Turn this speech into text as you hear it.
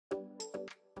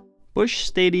Busch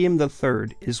Stadium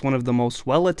III is one of the most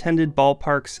well-attended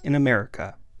ballparks in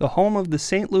America. The home of the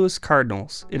St. Louis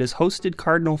Cardinals, it has hosted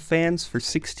Cardinal fans for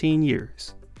 16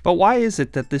 years. But why is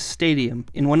it that this stadium,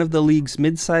 in one of the league's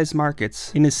mid-sized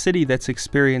markets, in a city that's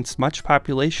experienced much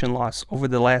population loss over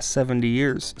the last 70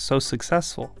 years, so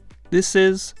successful? This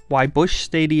is why Busch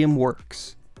Stadium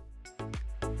works.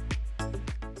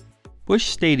 Busch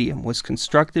Stadium was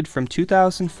constructed from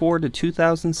 2004 to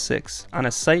 2006 on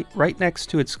a site right next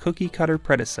to its cookie-cutter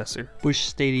predecessor, Busch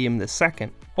Stadium II.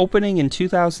 Opening in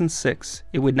 2006,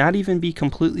 it would not even be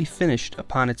completely finished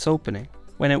upon its opening.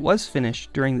 When it was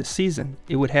finished during the season,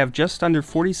 it would have just under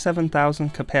 47,000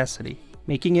 capacity,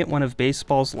 making it one of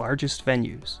baseball's largest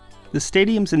venues. The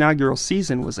stadium's inaugural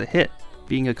season was a hit,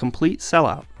 being a complete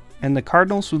sellout, and the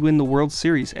Cardinals would win the World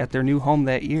Series at their new home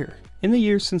that year. In the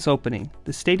years since opening,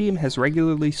 the stadium has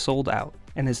regularly sold out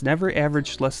and has never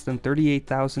averaged less than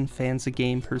 38,000 fans a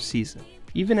game per season.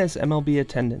 Even as MLB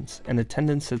attendance and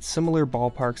attendance at similar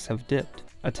ballparks have dipped,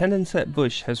 attendance at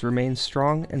Busch has remained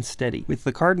strong and steady, with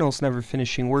the Cardinals never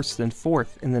finishing worse than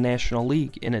 4th in the National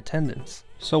League in attendance.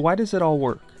 So why does it all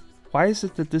work? Why is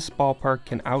it that this ballpark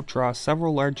can outdraw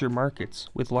several larger markets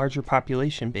with larger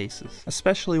population bases,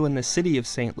 especially when the city of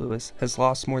St. Louis has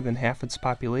lost more than half its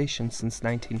population since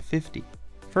 1950?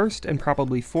 First and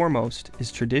probably foremost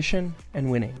is tradition and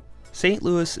winning. St.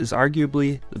 Louis is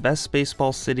arguably the best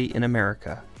baseball city in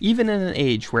America. Even in an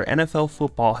age where NFL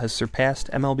football has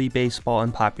surpassed MLB baseball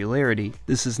in popularity,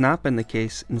 this has not been the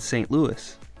case in St.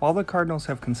 Louis. While the Cardinals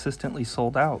have consistently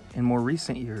sold out in more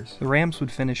recent years, the Rams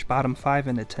would finish bottom 5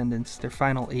 in attendance their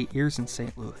final 8 years in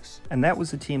St. Louis. And that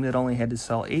was a team that only had to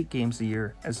sell 8 games a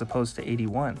year as opposed to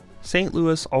 81. St.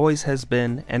 Louis always has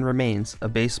been and remains a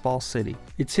baseball city.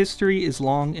 Its history is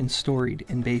long and storied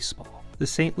in baseball. The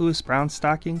St. Louis Brown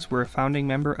Stockings were a founding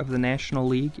member of the National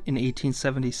League in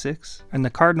 1876, and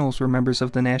the Cardinals were members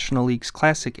of the National League's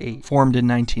Classic 8, formed in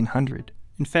 1900.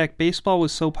 In fact, baseball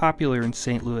was so popular in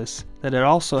St. Louis that it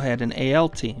also had an AL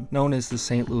team, known as the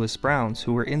St. Louis Browns,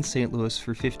 who were in St. Louis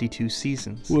for 52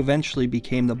 seasons, who eventually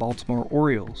became the Baltimore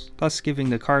Orioles, thus giving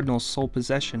the Cardinals sole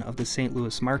possession of the St.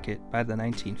 Louis market by the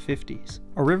 1950s.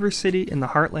 A river city in the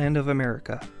heartland of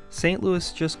America, St.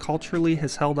 Louis just culturally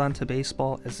has held on to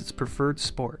baseball as its preferred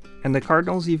sport, and the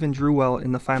Cardinals even drew well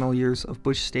in the final years of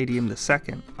Busch Stadium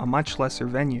II, a much lesser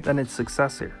venue than its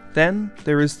successor. Then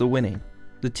there is the winning.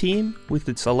 The team, with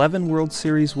its 11 World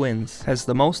Series wins, has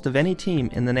the most of any team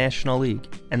in the National League,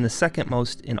 and the second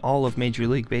most in all of Major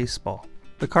League Baseball.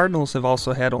 The Cardinals have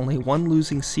also had only one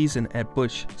losing season at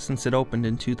Busch since it opened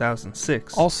in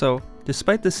 2006. Also,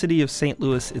 despite the city of St.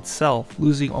 Louis itself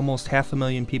losing almost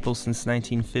 500,000 people since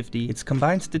 1950, its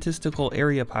combined statistical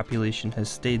area population has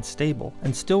stayed stable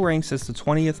and still ranks as the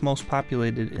 20th most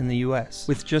populated in the US,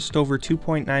 with just over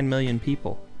 2.9 million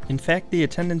people. In fact, the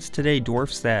attendance today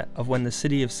dwarfs that of when the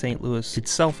city of St. Louis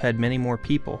itself had many more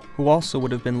people, who also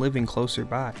would have been living closer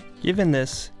by. Given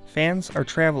this, fans are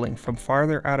traveling from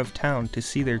farther out of town to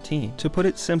see their team. To put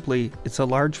it simply, it's a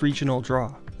large regional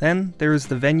draw. Then there is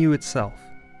the venue itself.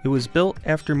 It was built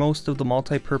after most of the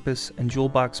multi-purpose and jewel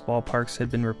box ballparks had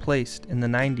been replaced in the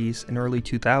 90s and early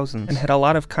 2000s, and had a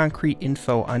lot of concrete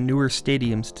info on newer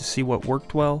stadiums to see what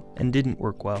worked well and didn't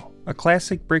work well. A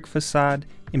classic brick facade,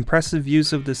 impressive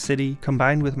views of the city,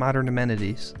 combined with modern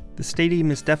amenities. The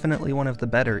stadium is definitely one of the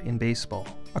better in baseball.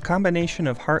 A combination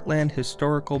of heartland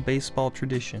historical baseball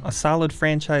tradition, a solid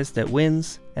franchise that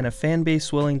wins, and a fan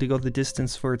base willing to go the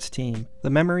distance for its team. The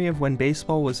memory of when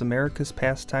baseball was America's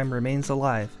pastime remains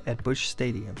alive at Busch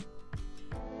Stadium.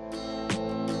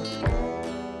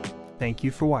 Thank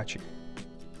you for watching.